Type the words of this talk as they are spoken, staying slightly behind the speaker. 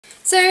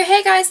So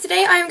hey guys,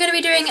 today I'm going to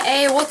be doing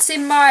a what's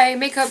in my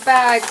makeup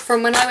bag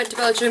from when I went to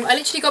Belgium. I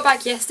literally got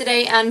back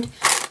yesterday and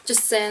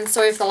just saying,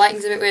 sorry if the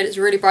lighting's a bit weird, it's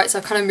really bright so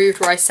I've kind of moved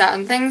where I sat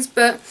and things.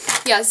 But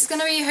yeah, this is going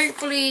to be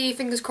hopefully,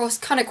 fingers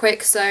crossed, kind of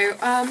quick. So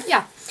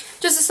yeah,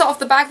 just to start off,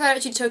 the bag that I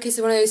actually took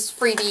is one of those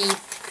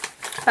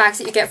 3D bags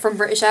that you get from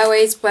British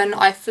Airways when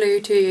I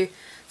flew to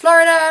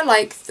Florida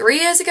like 3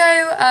 years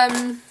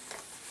ago.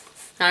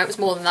 No, it was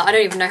more than that. I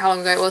don't even know how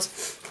long ago it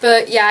was.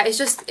 But yeah, it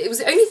was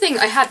the only thing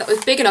I had that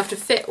was big enough to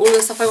fit all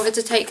the stuff I wanted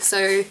to take.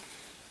 So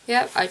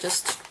yeah, I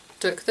just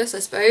took this, I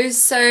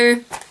suppose. So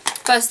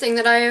first thing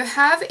that I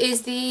have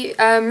is the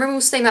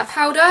Rimmel Stay Matte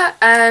Powder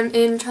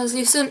in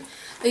translucent.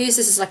 I use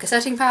this as like a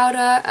setting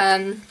powder.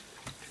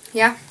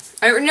 Yeah,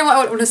 I don't really know what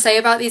I want to say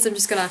about these. I'm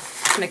just gonna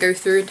kind of go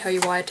through and tell you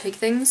why I take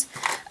things.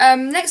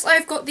 Next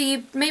I've got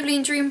the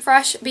Maybelline Dream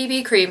Fresh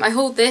BB Cream. I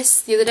hauled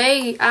this the other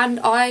day and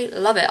I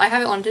love it. I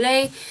have it on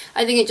today.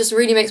 I think it just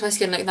really makes my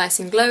skin look nice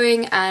and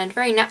glowing and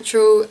very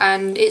natural,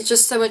 and it's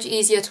just so much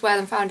easier to wear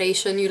than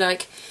foundation. You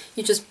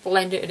just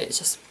blend it and it's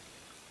just...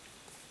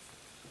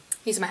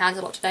 Using my hands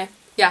a lot today.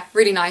 Yeah,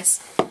 really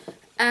nice.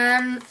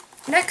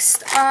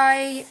 Next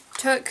I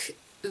took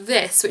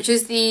this, which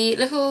is the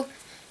little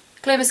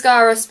clear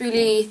mascara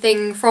spoolie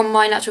thing from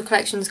my Natural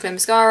Collections clear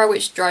mascara,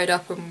 which dried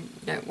up and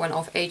went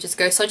off ages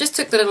ago. So I just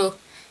took the little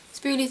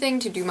spoolie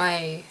thing to do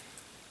my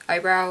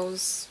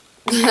eyebrows.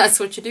 That's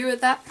what you do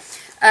with that.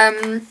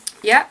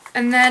 Yeah,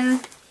 and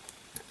then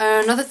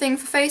another thing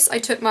for face, I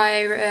took my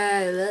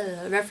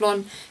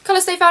Revlon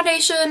Colour Stay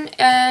Foundation,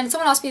 and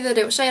someone asked me the other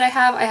day what shade I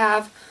have. I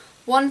have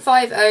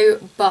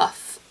 150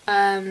 Buff,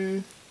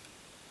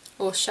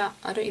 or Chat,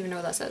 I don't even know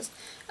what that says.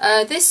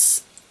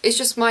 This is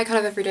just my kind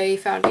of everyday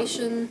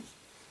foundation.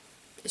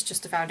 It's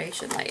just a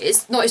foundation. Like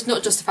it's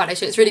not just a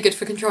foundation. It's really good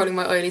for controlling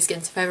my oily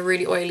skin. So if I have a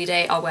really oily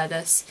day, I'll wear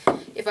this.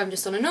 If I'm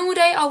just on a normal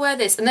day, I'll wear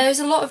this. And there's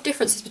a lot of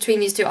differences between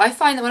these two. I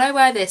find that when I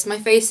wear this, my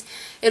face,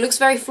 it looks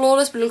very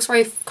flawless, but it looks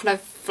very kind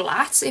of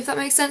flat, if that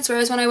makes sense.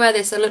 Whereas when I wear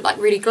this, I look like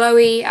really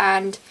glowy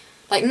and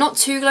like not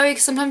too glowy,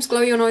 because sometimes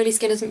glowy on oily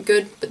skin isn't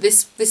good. But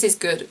this is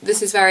good.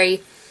 This is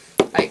very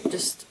like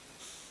just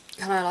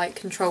kind of like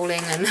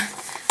controlling, and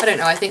I don't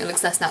know. I think it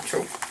looks less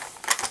natural.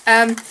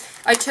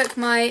 I took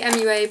my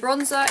MUA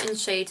bronzer in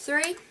shade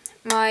 3,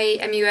 my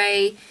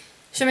MUA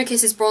Shimmer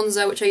Kisses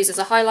bronzer, which I use as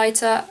a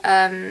highlighter,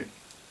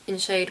 in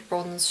shade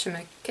Bronze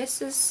Shimmer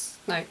Kisses.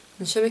 No,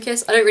 in Shimmer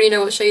Kiss. I don't really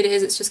know what shade it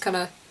is, it's just kind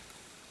of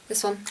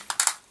this one.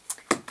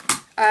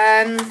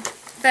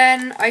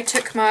 Then I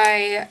took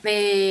my,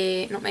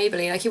 not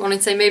Maybelline, I keep wanting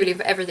to say Maybelline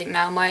for everything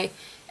now, my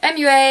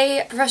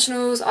MUA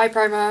Professionals Eye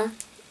Primer.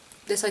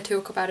 This, I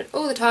talk about it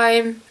all the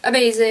time.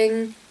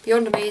 Amazing,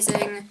 beyond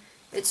amazing.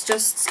 It's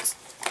just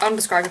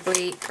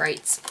undescribably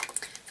great.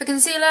 For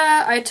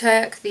concealer, I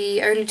took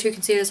the only 2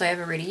 concealers I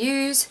ever really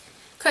use.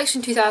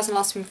 Collection 2000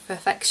 Lasting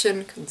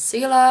Perfection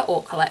Concealer,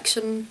 or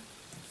Collection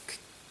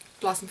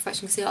Lasting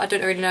Perfection Concealer, I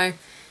don't really know.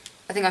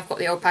 I think I've got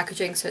the old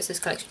packaging, so it says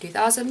Collection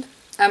 2000.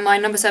 And my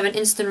number 7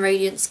 Instant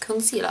Radiance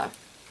Concealer.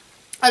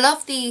 I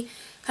love the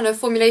kind of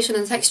formulation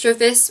and texture of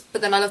this,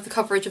 but then I love the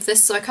coverage of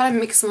this, so I kind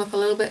of mix them up a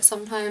little bit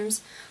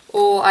sometimes.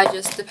 Or I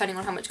just, depending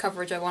on how much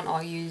coverage I want,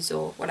 I'll use,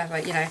 or whatever,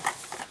 you know.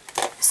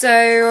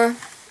 So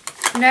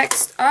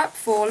next up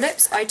for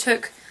lips, I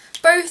took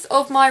both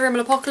of my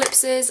Rimmel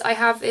Apocalypses. I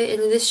have it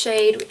in this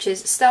shade, which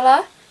is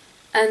Stella,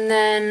 and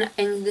then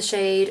in the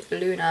shade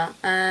Luna,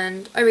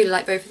 and I really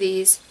like both of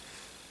these.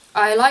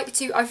 I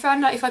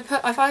found out if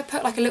I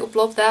put like a little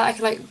blob there, I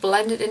can like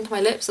blend it into my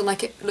lips and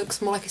like it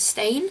looks more like a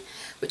stain,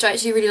 which I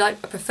actually really like.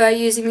 I prefer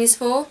using these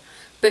for.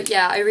 But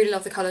yeah, I really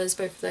love the colours,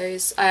 both of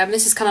those.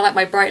 This is kind of like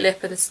my bright lip,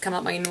 and this is kind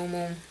of like my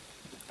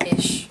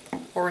normal-ish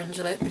orange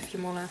lip, if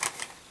you want to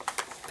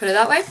put it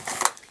that way.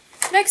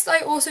 Next, I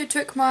also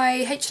took my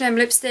H&M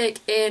lipstick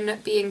in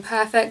Being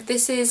Perfect.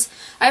 This is,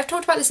 I've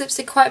talked about this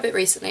lipstick quite a bit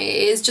recently.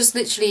 It is just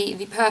literally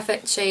the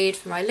perfect shade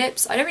for my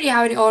lips. I don't really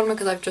have any on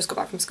because I've just got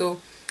back from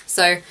school.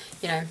 So,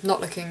 you know, not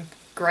looking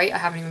great. I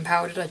haven't even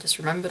powdered, I just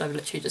remembered. I've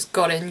literally just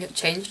got in, got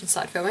changed and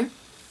started filming.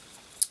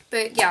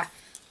 But yeah,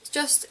 it's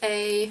just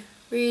a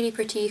really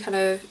pretty kind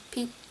of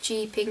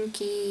peachy,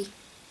 pinky,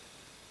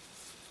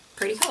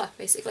 pretty colour,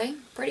 basically.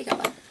 Pretty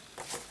colour.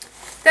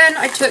 Then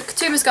I took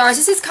 2 mascaras.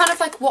 This is kind of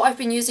like what I've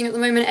been using at the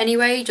moment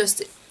anyway,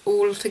 just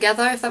all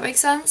together, if that makes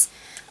sense.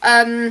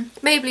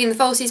 Maybelline the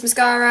Falsies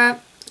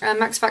mascara,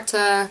 Max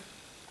Factor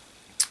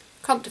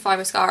Clump Defy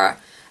mascara.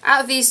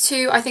 Out of these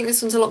 2, I think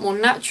this one's a lot more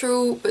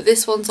natural, but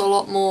this one's a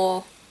lot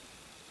more,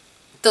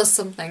 does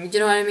something, do you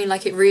know what I mean?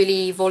 Like it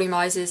really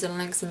volumizes and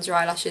lengthens your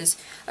eyelashes.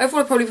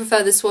 Overall I probably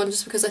prefer this one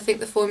just because I think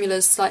the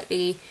formula's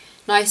slightly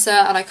nicer,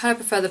 and I kind of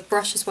prefer the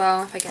brush as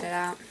well, if I get it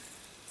out.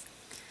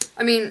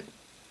 I mean,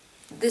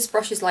 this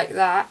brush is like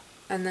that,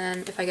 and then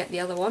if I get the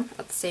other one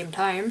at the same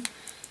time,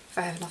 if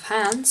I have enough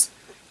hands,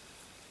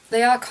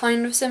 they are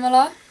kind of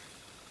similar.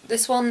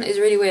 This one is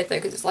really weird though,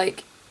 because it's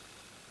like,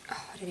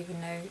 oh, I don't even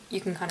know,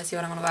 you can kind of see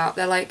what I'm on about.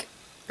 They're like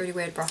really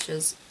weird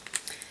brushes.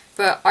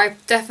 But I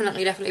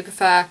definitely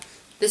prefer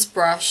this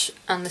brush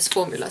and this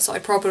formula, so I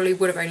probably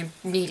would have only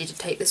needed to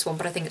take this one,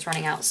 but I think it's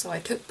running out, so I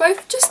took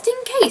both just in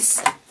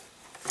case.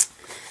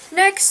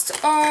 Next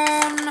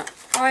on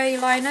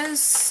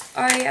eyeliners,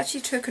 I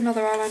actually took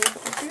another eyeliner,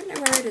 but I don't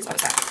know where it is. Oh,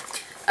 it's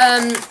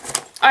there.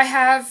 I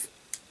have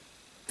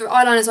the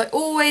eyeliners I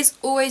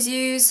always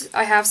use.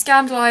 I have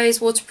Scandaleyes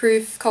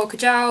Waterproof Kohl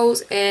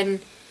Kajals in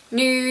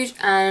nude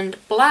and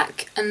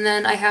black, and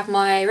then I have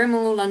my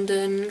Rimmel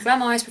London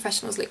Glam Eyes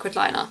Professionals Liquid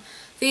Liner.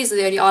 These are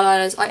the only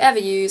eyeliners I ever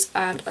use,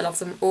 and I love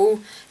them all.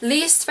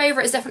 Least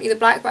favourite is definitely the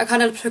black, but I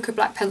kind of took a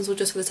black pencil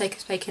just for the sake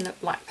of making a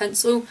black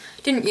pencil.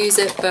 Didn't use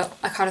it, but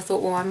I kind of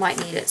thought, well, I might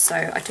need it,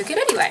 so I took it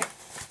anyway.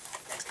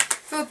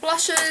 For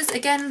blushes,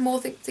 again, more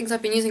things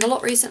I've been using a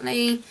lot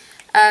recently.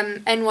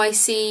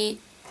 NYC,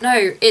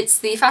 no, it's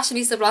the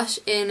Fashionista blush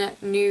in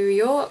New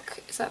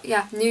York. Is that,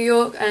 yeah, New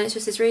York, and it's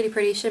just this really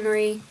pretty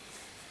shimmery,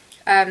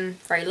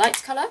 very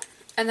light colour.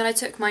 And then I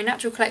took my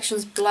Natural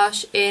Collections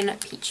blush in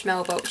Peach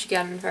Melba, which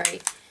again,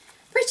 very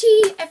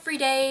pretty,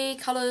 everyday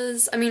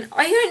colours. I mean,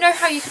 I don't know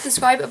how you could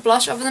describe a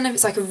blush other than if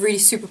it's like a really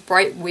super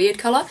bright, weird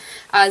colour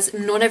as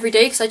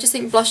non-everyday, because I just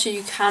think blush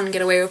you can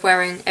get away with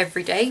wearing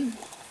every day,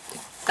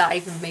 if that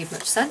even made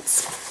much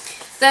sense.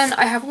 Then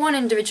I have one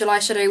individual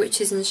eyeshadow, which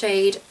is in the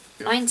shade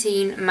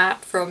 19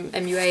 Matte from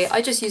MUA.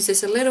 I just use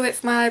this a little bit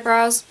for my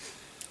eyebrows.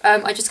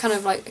 I just kind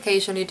of like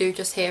occasionally do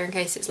just here in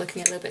case it's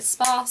looking a little bit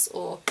sparse,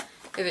 or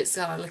if it's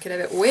kind of looking a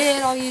bit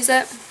weird, I'll use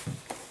it.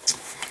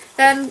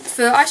 Then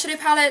for eyeshadow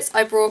palettes,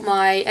 I brought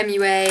my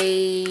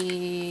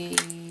MUA...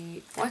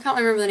 Well, I can't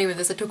remember the name of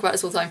this, I talk about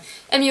this all the time.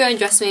 MUA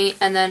Undress Me,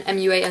 and then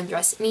MUA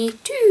Undress Me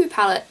 2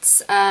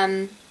 palettes.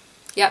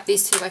 Yep,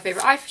 these two are my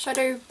favourite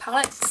eyeshadow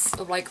palettes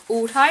of like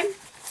all time.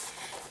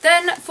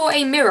 Then for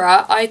a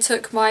mirror, I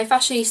took my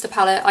Fashionista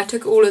palette. I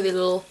took all of the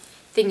little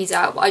thingies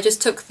out, but I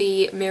just took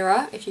the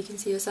mirror, if you can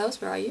see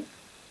yourselves. Where are you?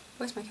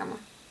 Where's my camera?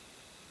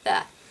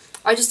 There.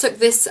 I just took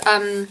this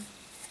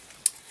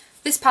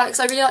this palette because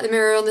I really like the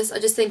mirror on this. I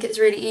just think it's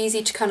really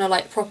easy to kind of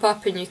like prop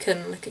up and you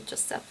can look at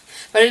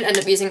yourself. But I didn't end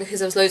up using it because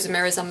there was loads of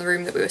mirrors in the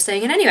room that we were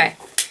staying in anyway.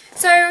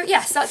 So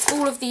yes, that's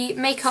all of the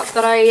makeup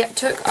that I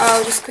took.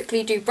 I'll just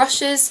quickly do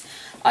brushes.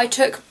 I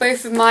took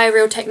both of my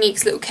Real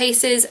Techniques little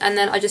cases and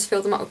then I just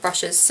filled them up with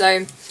brushes.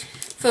 So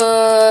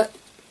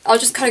I'll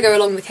just kind of go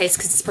along the case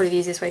because it's probably the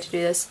easiest way to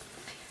do this.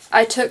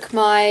 I took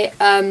my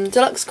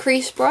Deluxe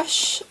Crease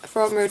brush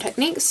from Real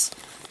Techniques,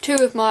 two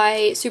of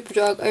my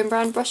Superdrug own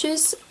brand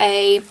brushes,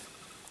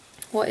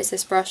 what is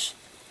this brush?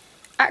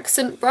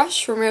 Accent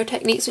brush from Real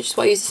Techniques, which is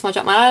what I use to smudge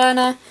up my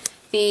eyeliner,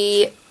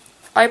 the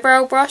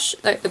eyebrow brush,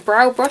 no, the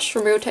brow brush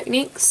from Real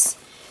Techniques.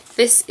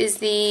 This is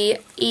the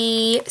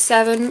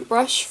E7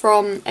 brush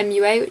from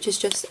MUA, which is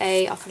just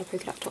I'll kind of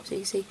poke it up top so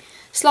you can see,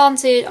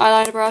 slanted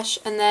eyeliner brush,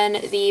 and then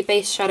the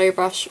base shadow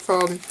brush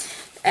from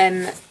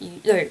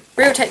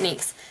Real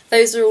Techniques.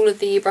 Those are all of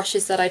the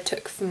brushes that I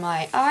took for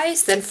my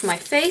eyes. Then for my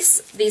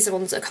face, these are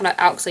ones that are kind of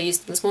out because I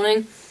used them this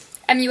morning.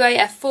 MUA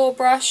F4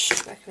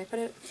 brush, where can I put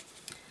it?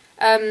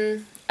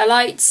 A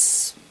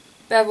light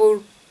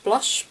beveled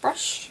blush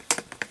brush.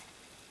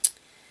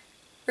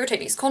 Real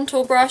Techniques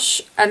contour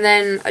brush, and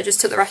then I just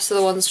took the rest of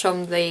the ones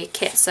from the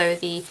kit, so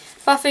the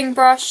buffing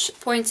brush,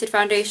 pointed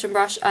foundation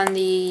brush, and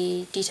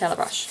the detailer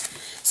brush.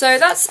 So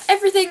that's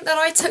everything that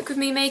I took with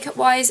me makeup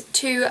wise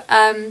to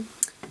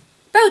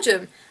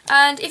Belgium.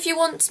 And if you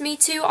want me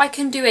to, I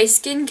can do a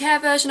skincare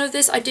version of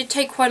this. I did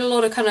take quite a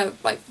lot of kind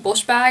of like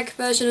wash bag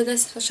version of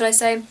this, what should I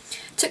say.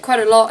 Took quite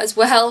a lot as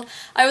well.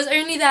 I was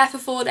only there for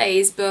 4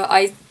 days, but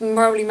I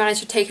probably managed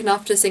to take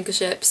enough to sink a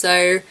ship,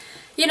 so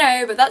you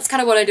know, but that's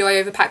kind of what I do. I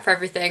overpack for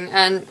everything,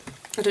 and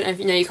I don't know if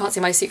you know, you can't see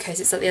my suitcase,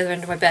 it's at the other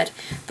end of my bed,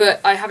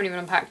 but I haven't even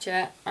unpacked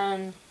yet,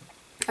 and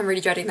I'm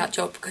really dreading that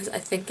job because I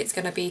think it's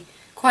going to be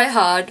quite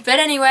hard. But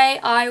anyway,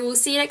 I will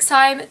see you next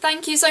time.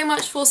 Thank you so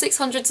much for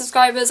 600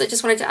 subscribers. I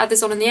just wanted to add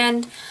this on in the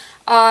end.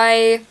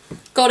 I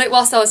got it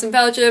whilst I was in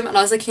Belgium and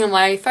I was looking on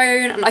my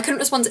phone, and I couldn't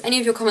respond to any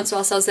of your comments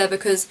whilst I was there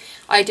because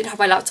I didn't have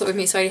my laptop with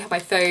me, so I only had my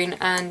phone,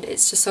 and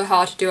it's just so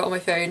hard to do it on my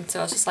phone, so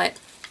I was just like,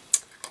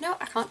 no,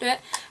 I can't do it.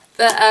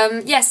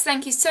 But yes,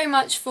 thank you so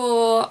much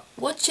for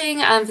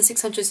watching and for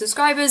 600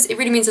 subscribers. It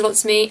really means a lot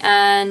to me,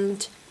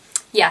 and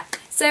yeah.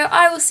 So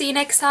I will see you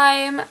next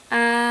time.